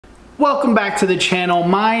Welcome back to the channel.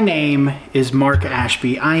 My name is Mark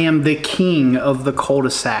Ashby. I am the king of the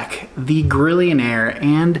cul-de-sac, the grillionaire,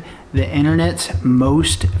 and the internet's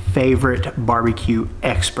most favorite barbecue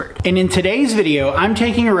expert. And in today's video, I'm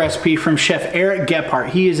taking a recipe from Chef Eric Gephardt.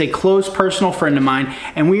 He is a close personal friend of mine,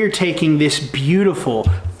 and we are taking this beautiful,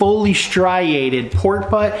 fully striated pork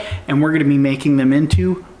butt, and we're gonna be making them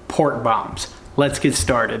into pork bombs. Let's get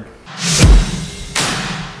started.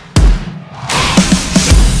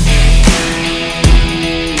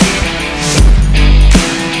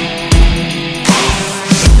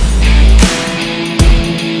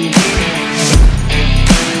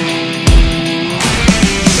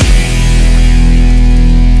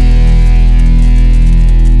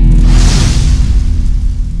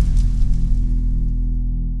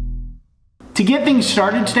 To get things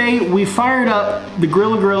started today, we fired up the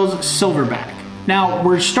Grilla Grills Silverbac. Now,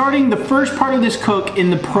 we're starting the first part of this cook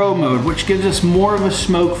in the pro mode, which gives us more of a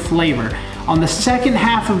smoke flavor. On the second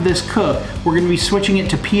half of this cook, we're gonna be switching it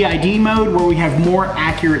to PID mode, where we have more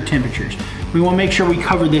accurate temperatures. We wanna make sure we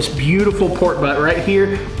cover this beautiful pork butt right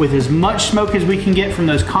here with as much smoke as we can get from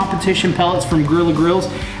those competition pellets from Grilla Grills.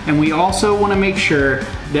 And we also wanna make sure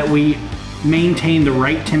that we maintain the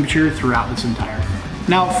right temperature throughout this entire cook.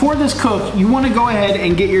 Now for this cook, you want to go ahead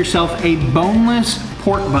and get yourself a boneless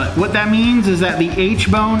pork butt. What that means is that the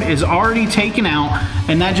H-bone is already taken out,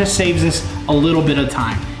 and that just saves us a little bit of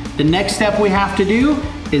time. The next step we have to do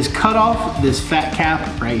is cut off this fat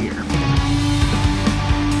cap right here.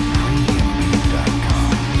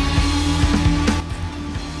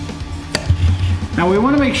 Now we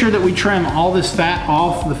want to make sure that we trim all this fat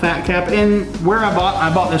off the fat cap, and where I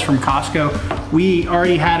bought this from Costco, we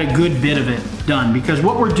already had a good bit of it done, because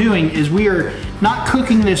what we're doing is we are not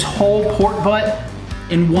cooking this whole pork butt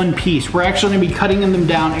in one piece. We're actually going to be cutting them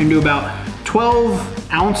down into about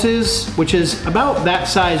 12 ounces, which is about that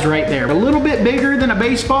size right there. A little bit bigger than a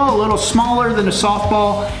baseball, a little smaller than a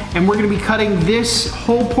softball, and we're going to be cutting this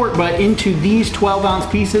whole pork butt into these 12-ounce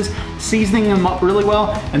pieces, seasoning them up really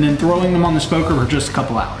well, and then throwing them on the smoker for just a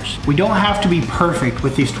couple hours. We don't have to be perfect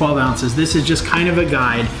with these 12 ounces. This is just kind of a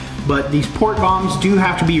guide, but these pork bombs do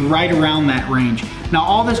have to be right around that range. Now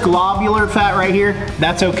all this globular fat right here,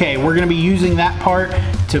 that's okay. We're gonna be using that part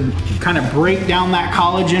to kind of break down that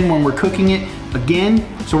collagen when we're cooking it again.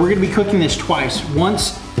 So we're gonna be cooking this twice.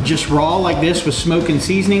 Once just raw like this with smoke and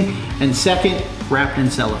seasoning, and second wrapped in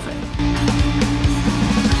cellophane.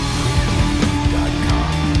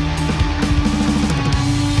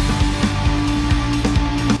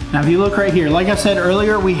 Now if you look right here, like I said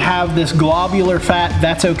earlier, we have this globular fat,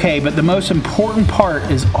 that's okay, but the most important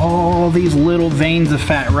part is all these little veins of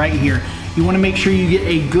fat right here. You wanna make sure you get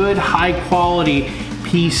a good high quality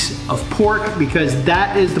piece of pork, because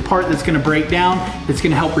that is the part that's gonna break down, it's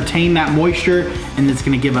gonna help retain that moisture, and it's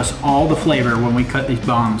gonna give us all the flavor when we cut these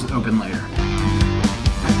bombs open later.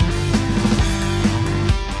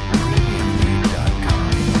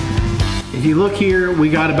 If you look here, we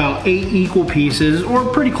got about 8 equal pieces, or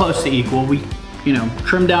pretty close to equal. We,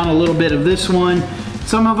 trim down a little bit of this one.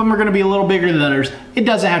 Some of them are gonna be a little bigger than others. It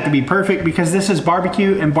doesn't have to be perfect, because this is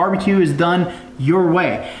barbecue, and barbecue is done your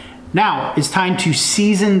way. Now, it's time to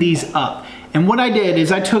season these up. And what I did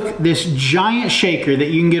is I took this giant shaker that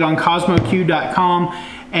you can get on CosmoQ.com,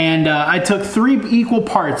 and I took 3 equal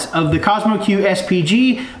parts of the CosmoQ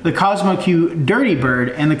SPG, the CosmoQ Dirty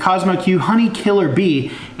Bird, and the CosmoQ Honey Killer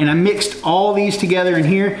Bee, and I mixed all these together in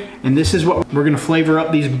here, and this is what we're gonna flavor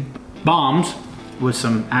up these bombs with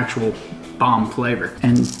some actual bomb flavor.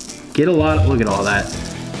 And get a lot, look at all that.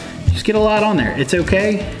 Just get a lot on there. It's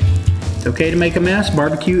okay. It's okay to make a mess.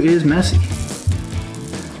 Barbecue is messy.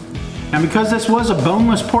 Now because this was a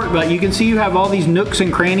boneless pork butt, you can see you have all these nooks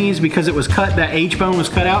and crannies because it was cut, that H-bone was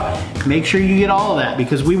cut out. Make sure you get all of that,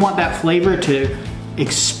 because we want that flavor to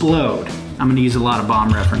explode. I'm gonna use a lot of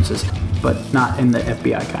bomb references, but not in the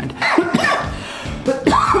FBI kind.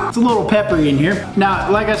 It's a little peppery in here.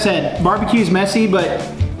 Now, like I said, barbecue's messy, but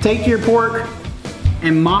take your pork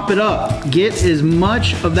and mop it up. Get as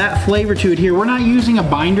much of that flavor to it here. We're not using a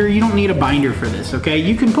binder. You don't need a binder for this, okay?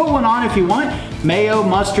 You can put one on if you want. Mayo,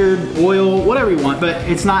 mustard, oil, whatever you want, but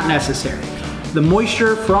it's not necessary. The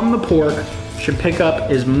moisture from the pork should pick up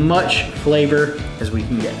as much flavor as we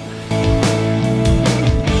can get.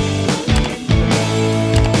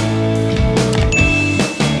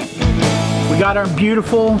 We got our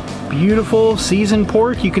beautiful, beautiful seasoned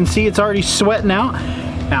pork. You can see it's already sweating out.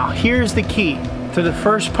 Now, here's the key to the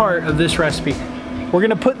first part of this recipe. We're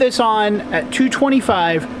gonna put this on at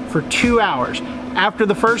 225 for 2 hours. After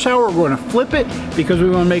the first hour, we're gonna flip it, because we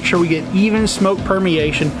wanna make sure we get even smoke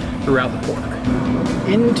permeation throughout the pork.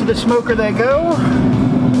 Into the smoker they go.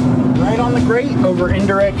 great over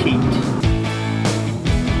indirect heat.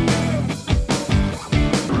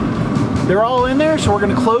 They're all in there, so we're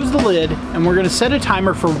gonna close the lid and we're gonna set a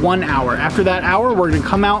timer for 1 hour. After that hour, we're gonna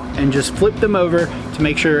come out and just flip them over to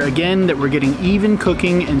make sure, again, that we're getting even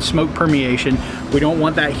cooking and smoke permeation. We don't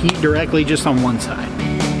want that heat directly just on one side.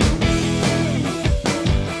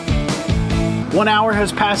 1 hour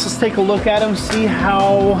has passed. Let's take a look at them, see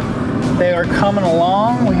how they are coming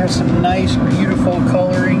along. We have some nice, beautiful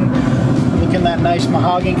coloring. Look at that nice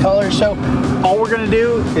mahogany color. So all we're gonna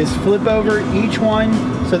do is flip over each one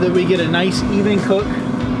so that we get a nice even cook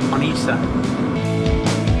on each side.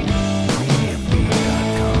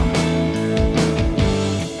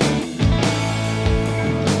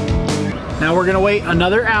 Now we're gonna wait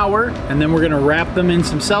another hour and then we're gonna wrap them in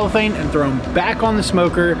some cellophane and throw them back on the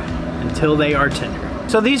smoker until they are tender.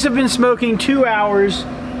 So these have been smoking 2 hours.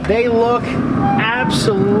 They look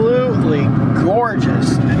absolutely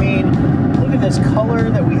gorgeous. I mean, look at this color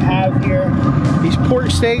that we have here. These pork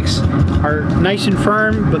steaks are nice and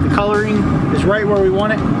firm, but the coloring is right where we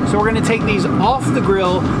want it. So we're gonna take these off the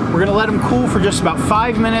grill. We're gonna let them cool for just about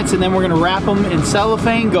 5 minutes, and then we're gonna wrap them in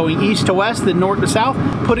cellophane, going east to west, then north to south,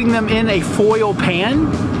 putting them in a foil pan,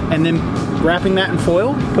 and then wrapping that in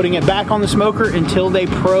foil, putting it back on the smoker until they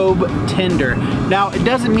probe tender. Now, it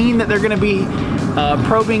doesn't mean that they're gonna be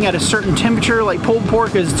probing at a certain temperature, like pulled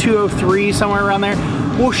pork is 203, somewhere around there.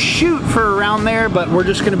 We'll shoot for around there, but we're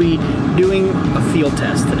just gonna be doing a field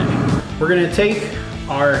test today. We're gonna take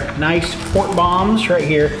our nice pork bombs right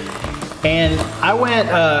here, and I went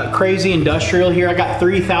crazy industrial here. I got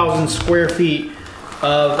 3,000 square feet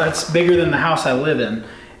that's bigger than the house I live in.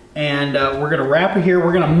 And we're gonna wrap it here.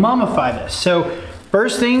 We're gonna mummify this. So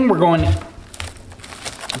first thing, we're going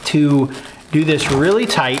to do this really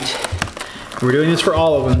tight. We're doing this for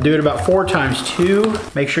all of them. Do it about 4 times. 2,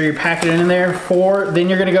 make sure you pack it in there. 4, then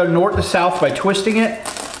you're gonna go north to south by twisting it,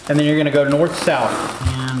 and then you're gonna go north to south,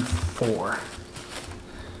 and 4.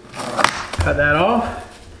 Cut that off.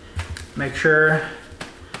 Make sure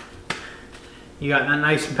you got that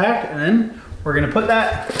nice and packed, and then we're gonna put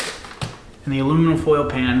that in the aluminum foil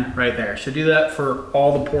pan right there. So do that for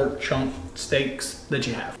all the pork chunk steaks that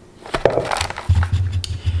you have.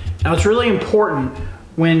 Now it's really important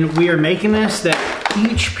when we are making this that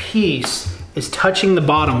each piece is touching the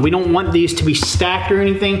bottom. We don't want these to be stacked or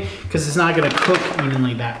anything because it's not gonna cook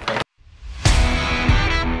evenly that way.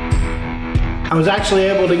 I was actually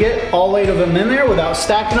able to get all 8 of them in there without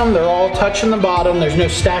stacking them. They're all touching the bottom. There's no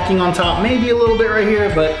stacking on top, maybe a little bit right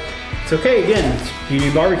here, but it's okay. Again, it's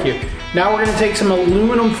beauty barbecue. Now we're gonna take some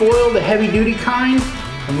aluminum foil, the heavy duty kind,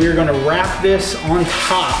 and we're gonna wrap this on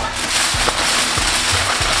top.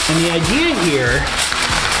 And the idea here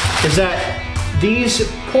is that these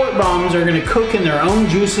pork bombs are gonna cook in their own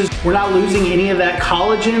juices. We're not losing any of that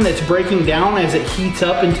collagen that's breaking down as it heats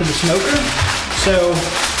up into the smoker. So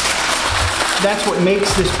that's what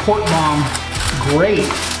makes this pork bomb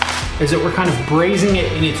great, is that we're kind of braising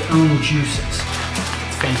it in its own juices.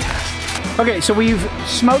 It's fantastic. Okay, so we've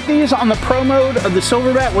smoked these on the pro mode of the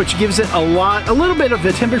Silverbac, which gives it a little bit of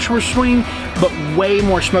a temperature swing, but way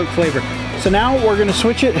more smoke flavor. So now we're gonna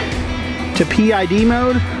switch it to PID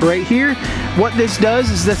mode right here. What this does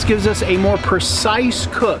is this gives us a more precise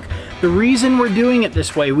cook. The reason we're doing it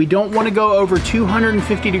this way, we don't want to go over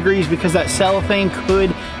 250 degrees because that cellophane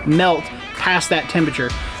could melt past that temperature.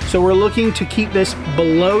 So we're looking to keep this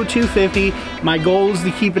below 250. My goal is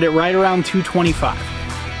to keep it at right around 225.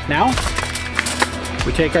 Now,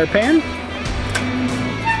 we take our pan,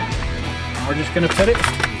 and we're just gonna put it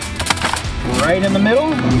right in the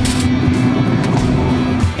middle.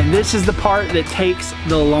 And this is the part that takes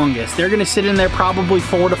the longest. They're gonna sit in there probably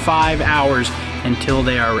 4 to 5 hours until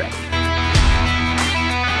they are ready.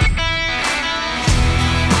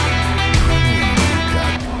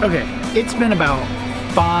 Okay, it's been about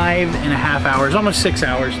 5.5 hours, almost 6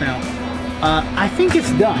 hours now. I think it's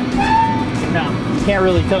done. Now, can't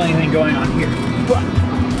really tell anything going on here, but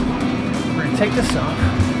we're gonna take this off.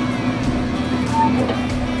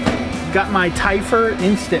 Got my Tyfer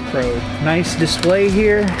Instant Probe. Nice display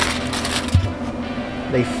here.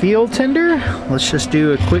 They feel tender. Let's just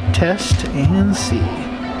do a quick test and see.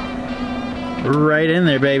 Right in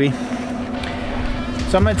there, baby.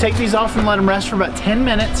 So I'm gonna take these off and let them rest for about 10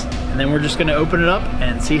 minutes, and then we're just gonna open it up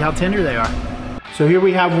and see how tender they are. So here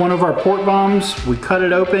we have one of our pork bombs. We cut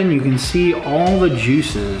it open. You can see all the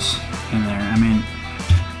juices in there. I mean,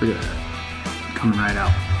 look at that, coming right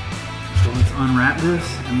out. So let's unwrap this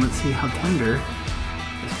and let's see how tender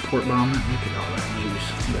this pork bomb is. Look at all that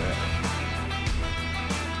juice. Look at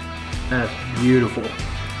that. That's beautiful.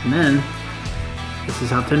 And then, this is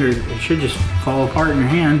how tender, it should just fall apart in your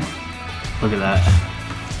hand. Look at that.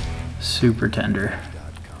 Super tender.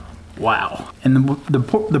 Wow. And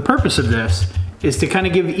the purpose of this is to kind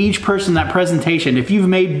of give each person that presentation. If you've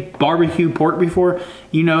made barbecue pork before,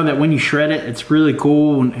 you know that when you shred it, it's really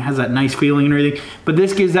cool and it has that nice feeling and everything. But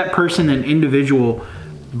this gives that person an individual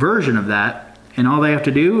version of that. And all they have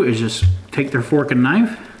to do is just take their fork and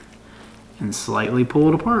knife and slightly pull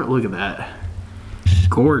it apart. Look at that.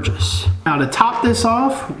 Gorgeous. Now to top this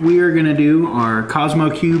off, we are gonna do our Cosmo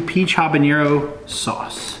Q Peach Habanero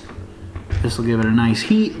Sauce. This will give it a nice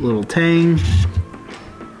heat, little tang.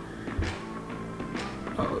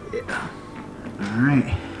 Oh yeah. All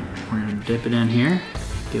right, we're gonna dip it in here.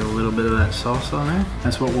 Get a little bit of that sauce on there.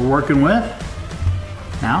 That's what we're working with.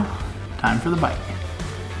 Now, time for the bite.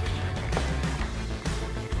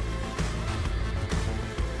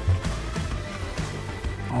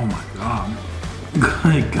 Oh my God.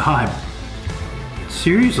 Good God.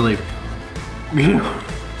 Seriously.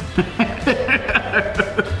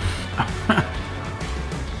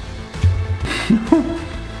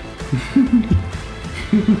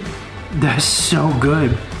 That's so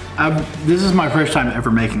good. This is my first time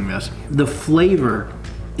ever making this. The flavor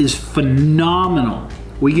is phenomenal.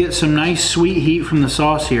 We get some nice sweet heat from the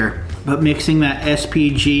sauce here, but mixing that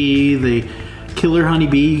SPG, the Killer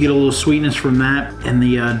Honeybee, you get a little sweetness from that, and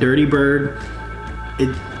the Dirty Bird,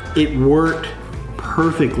 it worked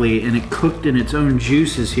perfectly, and it cooked in its own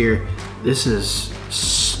juices here. This is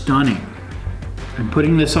stunning. And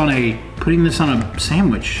putting this on a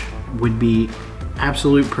sandwich would be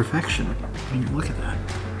absolute perfection. I mean, look at that.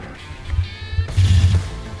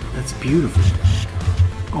 That's beautiful.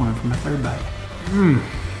 Going for my third bite.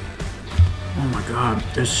 Oh my God,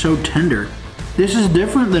 it's so tender. This is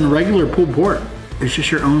different than regular pulled pork. It's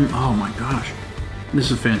just your own, oh my gosh.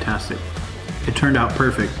 This is fantastic. It turned out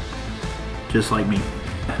perfect, just like me.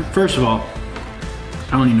 First of all,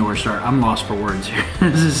 I don't even know where to start. I'm lost for words here.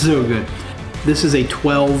 This is so good. This is a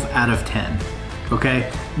 12 out of 10,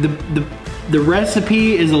 okay? The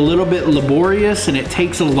recipe is a little bit laborious and it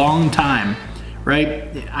takes a long time,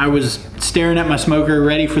 right? I was staring at my smoker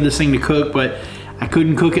ready for this thing to cook, but I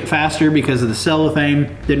couldn't cook it faster because of the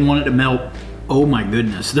cellophane. Didn't want it to melt. Oh my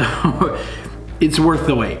goodness, though. It's worth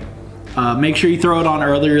the wait. Make sure you throw it on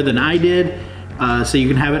earlier than I did so you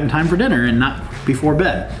can have it in time for dinner and not before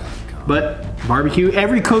bed. But barbecue,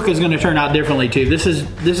 every cook is gonna turn out differently too. This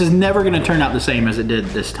is never gonna turn out the same as it did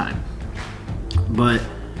this time. But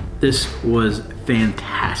this was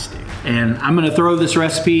fantastic. And I'm gonna throw this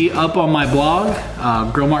recipe up on my blog,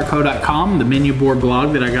 grillmartco.com, the menu board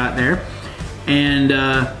blog that I got there. And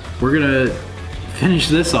we're gonna finish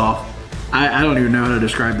this off. I don't even know how to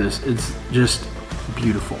describe this. It's just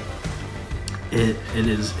beautiful. It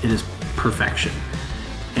is perfection.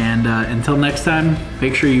 And until next time,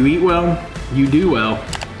 make sure you eat well, you do well,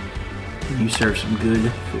 and you serve some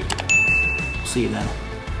good food. See you then.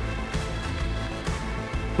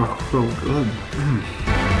 Oh, so good.